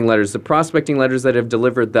prospecting letters, the prospecting letters that have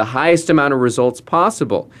delivered the highest amount of results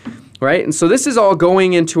possible. Right, and so this is all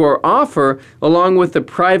going into our offer along with the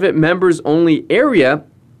private members only area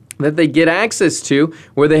that they get access to,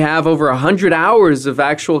 where they have over 100 hours of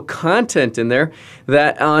actual content in there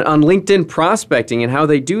that on LinkedIn prospecting and how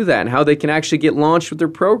they do that and how they can actually get launched with their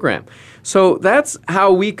program. So that's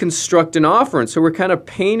how we construct an offer. And so we're kind of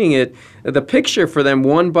painting the picture for them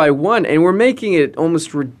one by one, and we're making it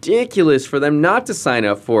almost ridiculous for them not to sign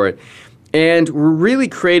up for it. And we're really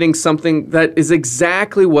creating something that is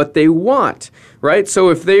exactly what they want, right? So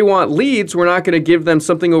if they want leads, we're not going to give them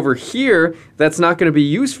something over here that's not going to be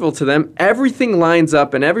useful to them. Everything lines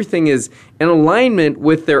up and everything is in alignment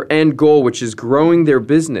with their end goal, which is growing their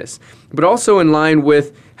business, but also in line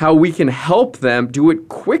with how we can help them do it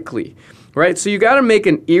quickly, right? So you got to make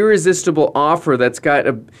an irresistible offer that's got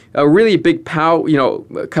a really big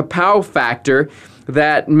kapow factor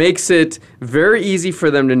that makes it very easy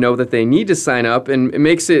for them to know that they need to sign up, and it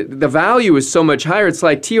makes the value is so much higher. It's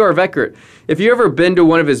like T.R. Veckert. If you've ever been to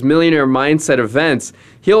one of his Millionaire Mindset events,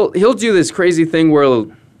 he'll do this crazy thing where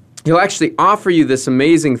he'll actually offer you this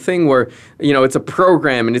amazing thing where, it's a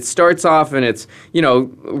program and it starts off and it's,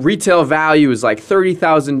 retail value is like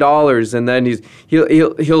 $30,000, and then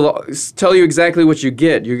he'll tell you exactly what you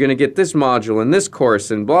get. You're going to get this module and this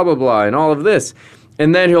course and blah, blah, blah, and all of this.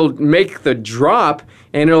 And then he'll make the drop,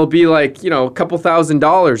 and it'll be like, a couple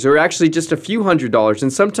 $1,000s, or actually just a few $100s.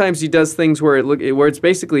 And sometimes he does things where it's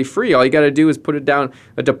basically free. All you got to do is put it down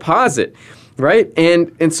a deposit, right?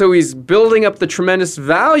 And so he's building up the tremendous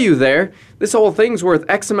value there. This whole thing's worth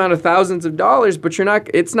X amount of thousands of dollars, but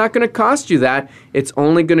it's not going to cost you that. It's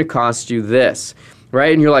only going to cost you this.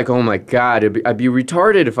 Right? And you're like, oh my God, I'd be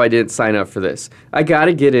retarded if I didn't sign up for this. I got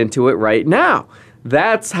to get into it right now.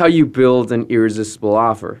 That's how you build an irresistible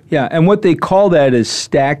offer. Yeah, and what they call that is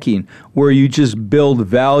stacking, where you just build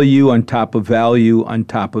value on top of value on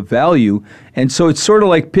top of value. And so it's sort of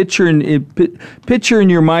like picture in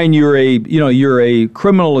your mind you're a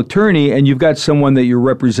criminal attorney, and you've got someone that you're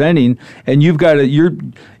representing, and you've got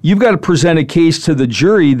to present a case to the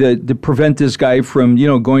jury to prevent this guy from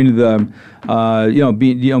going to the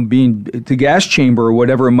being the gas chamber or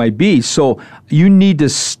whatever it might be. So you need to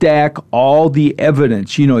stack all the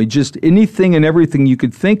evidence, just anything and everything you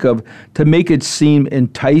could think of to make it seem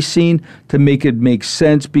enticing, to make it make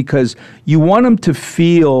sense, because you want them to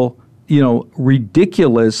feel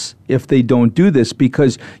ridiculous if they don't do this,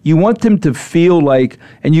 because you want them to feel like,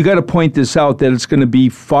 and you got to point this out, that it's going to be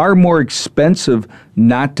far more expensive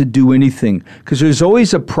not to do anything, because there's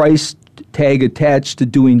always a price tag attached to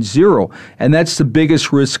doing zero, and that's the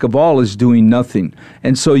biggest risk of all, is doing nothing.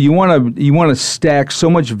 And so you want to stack so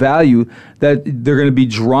much value that they're going to be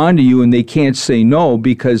drawn to you, and they can't say no,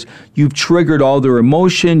 because you've triggered all their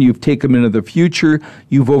emotion, you've taken them into the future,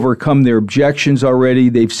 you've overcome their objections already,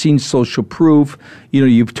 they've seen social proof,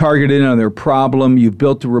 you've targeted on their problem, you've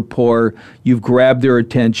built a rapport, you've grabbed their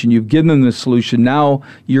attention, you've given them the solution. Now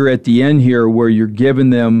you're at the end here where you're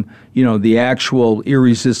giving them the actual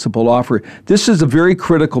irresistible offer. This is a very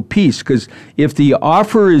critical piece, because if the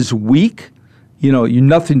offer is weak,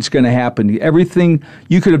 nothing's going to happen. Everything,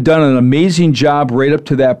 you could have done an amazing job right up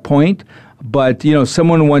to that point, but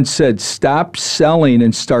someone once said, stop selling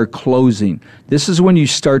and start closing. This is when you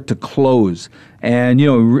start to close, and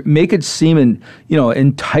make it seem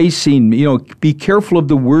enticing. Be careful of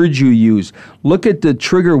the words you use. Look at the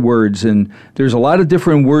trigger words, and there's a lot of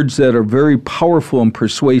different words that are very powerful and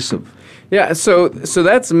persuasive. Yeah, so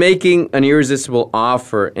that's making an irresistible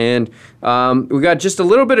offer, and we got just a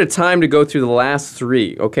little bit of time to go through the last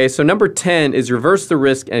three. Okay, so number 10 is reverse the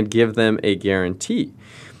risk and give them a guarantee.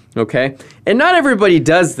 Okay, and not everybody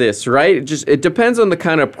does this, right? It depends on the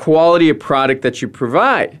kind of quality of product that you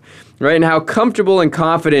provide, right, and how comfortable and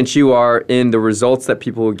confident you are in the results that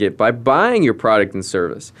people will get by buying your product and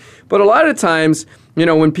service. But a lot of times,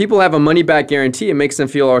 when people have a money-back guarantee, it makes them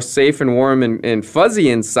feel all safe and warm and fuzzy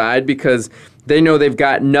inside, because they know they've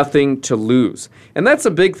got nothing to lose. And that's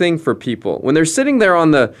a big thing for people. When they're sitting there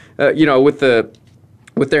on the,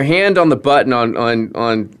 with their hand on the button on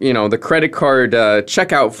the credit card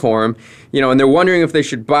checkout form, and they're wondering if they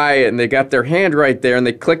should buy it, and they got their hand right there, and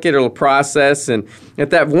they click it, it'll process, and at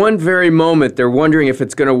that one very moment, they're wondering if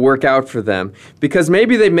it's going to work out for them, because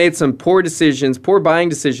maybe they've made some poor buying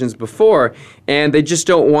decisions before, and they just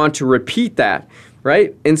don't want to repeat that,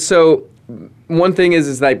 right? And so one thing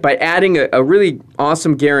is that by adding a really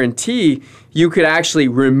awesome guarantee, you could actually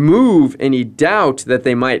remove any doubt that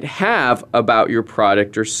they might have about your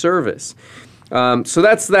product or service. So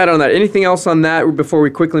that's that on that. Anything else on that before we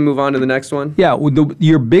quickly move on to the next one? Yeah,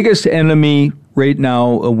 your biggest enemy right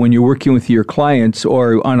now when you're working with your clients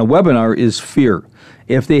or on a webinar is fear.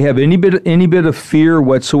 If they have any bit of fear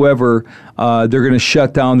whatsoever, they're going to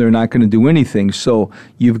shut down. They're not going to do anything. So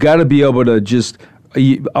you've got to be able to just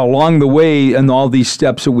along the way, and all these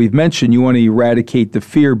steps that we've mentioned, you want to eradicate the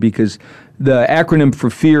fear, because the acronym for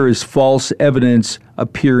fear is false evidence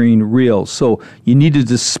appearing real. So you need to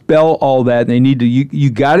dispel all that. They need to. You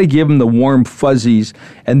got to give them the warm fuzzies,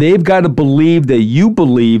 and they've got to believe that you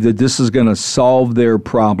believe that this is going to solve their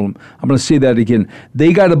problem. I'm going to say that again.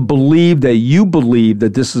 They got to believe that you believe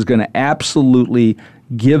that this is going to absolutely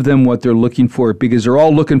give them what they're looking for, because they're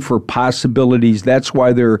all looking for possibilities. That's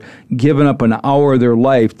why they're giving up an hour of their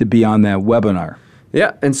life to be on that webinar.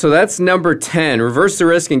 Yeah, and so that's number 10. Reverse the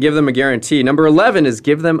risk and give them a guarantee. Number 11 is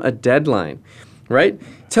give them a deadline, right?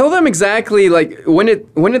 Tell them exactly like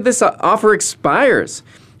when this offer expires,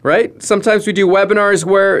 right? Sometimes we do webinars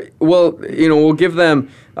where we'll give them,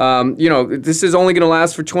 this is only going to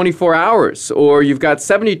last for 24 hours, or you've got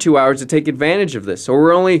 72 hours to take advantage of this, or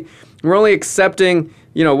we're only accepting.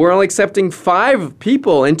 We're only accepting 5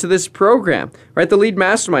 people into this program, right? The Lead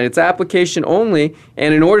Mastermind, it's application only,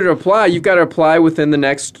 and in order to apply, you've got to apply within the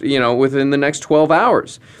next 12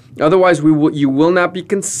 hours. Otherwise, you will not be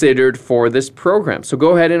considered for this program. So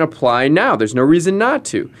go ahead and apply now. There's no reason not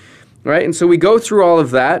to, right? And so we go through all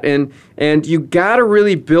of that, and you got to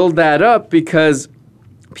really build that up, because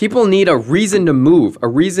people need a reason to move, a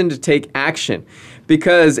reason to take action.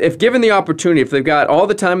 Because if given the opportunity, if they've got all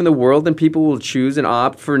the time in the world, then people will choose and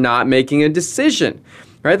opt for not making a decision,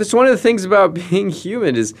 right? That's one of the things about being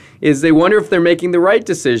human is they wonder if they're making the right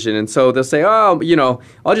decision. And so they'll say,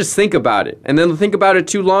 I'll just think about it. And then they'll think about it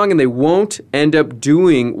too long, and they won't end up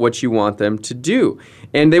doing what you want them to do.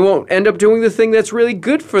 And they won't end up doing the thing that's really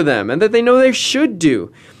good for them and that they know they should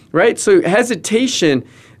do, right? So hesitation,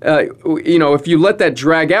 if you let that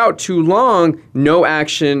drag out too long, no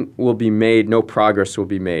action will be made, no progress will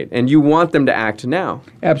be made. And you want them to act now.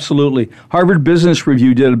 Absolutely. Harvard Business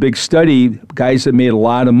Review did a big study. Guys that made a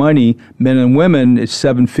lot of money, men and women, it's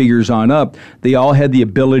 7 figures on up, they all had the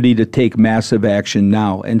ability to take massive action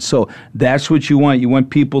now. And so that's what you want. You want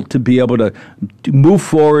people to be able to move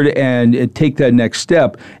forward and take that next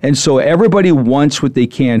step. And so everybody wants what they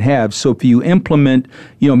can have. So if you implement,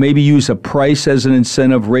 maybe use a price as an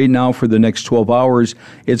incentive right now for the next 12 hours,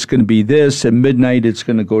 it's going to be this. At midnight, it's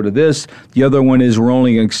going to go to this. The other one is we're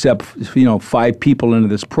only going to accept 5 people into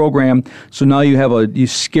this program. So now you have a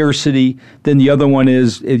scarcity. Then the other one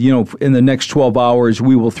is, in the next 12 hours,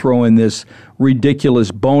 we will throw in this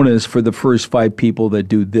ridiculous bonus for the first 5 people that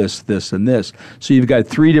do this, this, and this. So you've got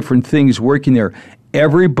 3 different things working there.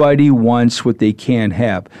 Everybody wants what they can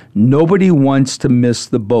have. Nobody wants to miss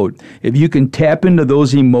the boat. If you can tap into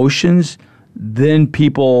those emotions, then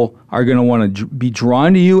people are going to want to be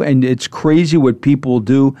drawn to you, and it's crazy what people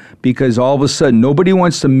do, because all of a sudden nobody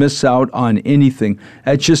wants to miss out on anything.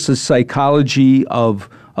 That's just the psychology of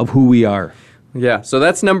who we are. Yeah, so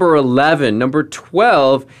that's number 11. Number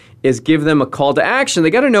 12 is give them a call to action.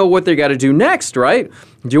 They got to know what they got to do next, right?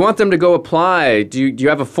 Do you want them to go apply? Do you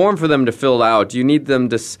have a form for them to fill out? Do you need them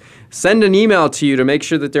to send an email to you to make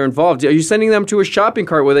sure that they're involved? Are you sending them to a shopping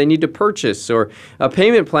cart where they need to purchase, or a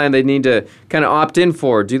payment plan they need to kind of opt in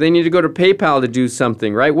for? Do they need to go to PayPal to do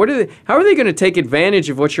something, right? How are they going to take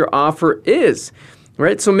advantage of what your offer is?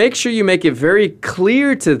 Right? So make sure you make it very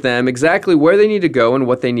clear to them exactly where they need to go and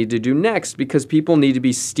what they need to do next, because people need to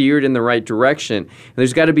be steered in the right direction. And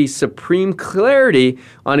there's got to be supreme clarity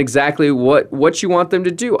on exactly what you want them to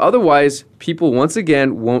do. Otherwise, people, once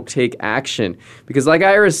again, won't take action. Because like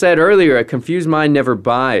Ira said earlier, a confused mind never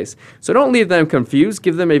buys. So don't leave them confused.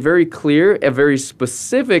 Give them a very clear, a very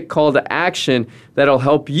specific call to action that'll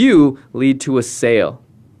help you lead to a sale.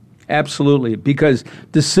 Absolutely, because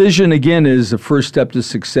decision, again, is the first step to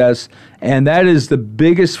success, and that is the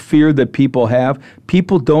biggest fear that people have.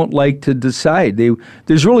 People don't like to decide.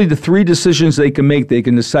 There's really the 3 decisions they can make. They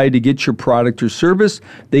can decide to get your product or service.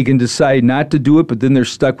 They can decide not to do it, but then they're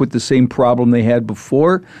stuck with the same problem they had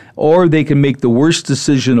before. Or they can make the worst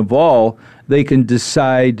decision of all. They can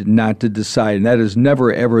decide not to decide, and that is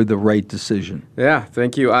never, ever the right decision. Yeah,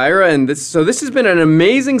 thank you, Ira. And this has been an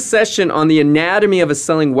amazing session on the anatomy of a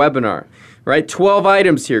selling webinar, right? 12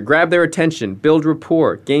 items here. Grab their attention, build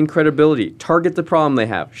rapport, gain credibility, target the problem they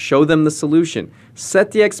have, show them the solution,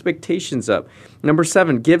 set the expectations up. Number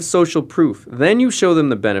 7, give social proof. Then you show them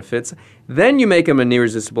the benefits. Then you make them an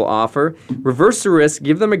irresistible offer. Reverse the risk,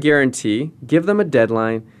 give them a guarantee, give them a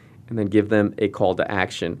deadline, and then give them a call to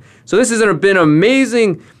action. So this has been an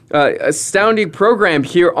amazing, astounding program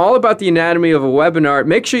here, all about the anatomy of a webinar.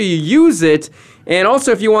 Make sure you use it. And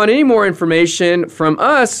also, if you want any more information from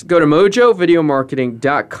us, go to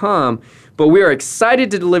mojovideomarketing.com. But we are excited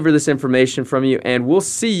to deliver this information from you, and we'll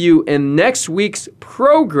see you in next week's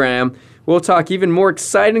program. We'll talk even more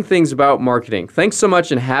exciting things about marketing. Thanks so much,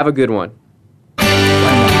 and have a good one.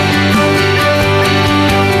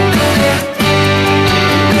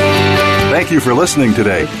 Thank you for listening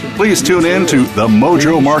today. Please tune in to The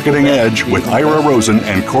Mojo Marketing Edge with Ira Rosen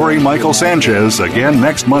and Cory Michael Sanchez again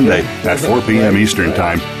next Monday at 4 p.m. Eastern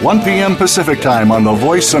Time, 1 p.m. Pacific Time on the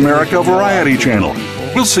Voice America Variety Channel.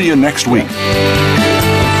 We'll see you next week.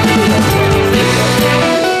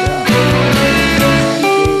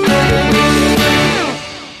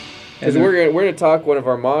 Because we're gonna talk one of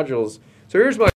our modules. So here's my